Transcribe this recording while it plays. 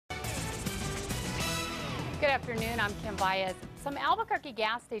Good afternoon, I'm Kim Baez. Some Albuquerque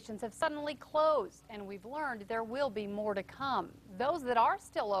gas stations have suddenly closed, and we've learned there will be more to come. Those that are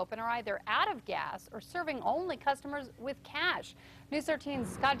still open are either out of gas or serving only customers with cash. News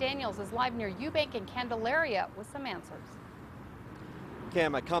 13's Scott Daniels is live near Eubank and Candelaria with some answers.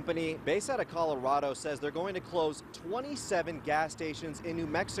 Kim, a company based out of Colorado says they're going to close 27 gas stations in New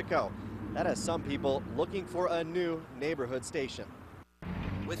Mexico. That has some people looking for a new neighborhood station.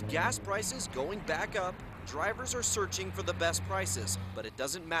 With gas prices going back up, drivers are searching for the best prices, but it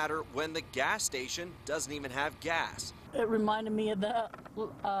doesn't matter when the gas station doesn't even have gas. It reminded me of the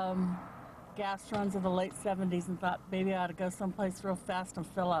gas runs of the late 70s and thought maybe I ought to go someplace real fast and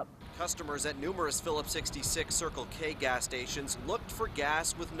fill up. Customers at numerous Phillips 66 Circle K gas stations looked for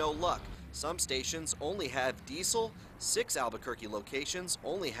gas with no luck. Some stations only have diesel. 6 Albuquerque locations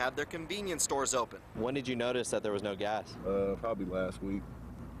only have their convenience stores open. When did you notice that there was no gas? Probably last week.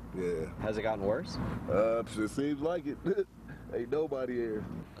 Yeah. Has it gotten worse? It seems like it. Ain't nobody here.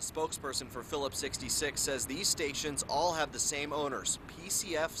 A spokesperson for Phillips 66 says these stations all have the same owners,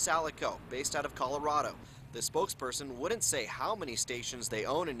 PCF Salico, based out of Colorado. The spokesperson wouldn't say how many stations they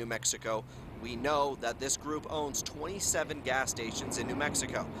own in New Mexico. We know that this group owns 27 gas stations in New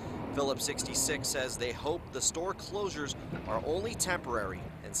Mexico. Phillips 66 says they hope the store closures are only temporary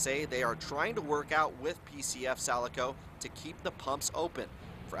and say they are trying to work out with PCF Salico to keep the pumps open.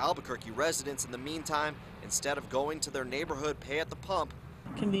 For Albuquerque residents, in the meantime, instead of going to their neighborhood pay at the pump,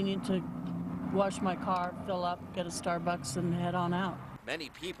 Convenient to wash my car, fill up, get a Starbucks, and head on out. many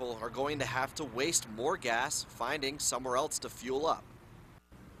people are going to have to waste more gas finding somewhere else to fuel up.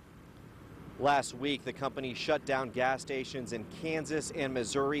 Last week, the company shut down gas stations in Kansas and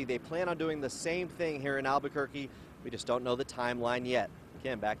Missouri. They plan on doing the same thing here in Albuquerque. We just don't know the timeline yet.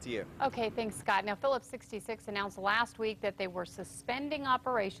 Kim, back to you. Okay, thanks, Scott. Now, Phillips 66 announced last week that they were suspending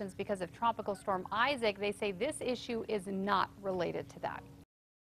operations because of Tropical Storm Isaac. They say this issue is not related to that.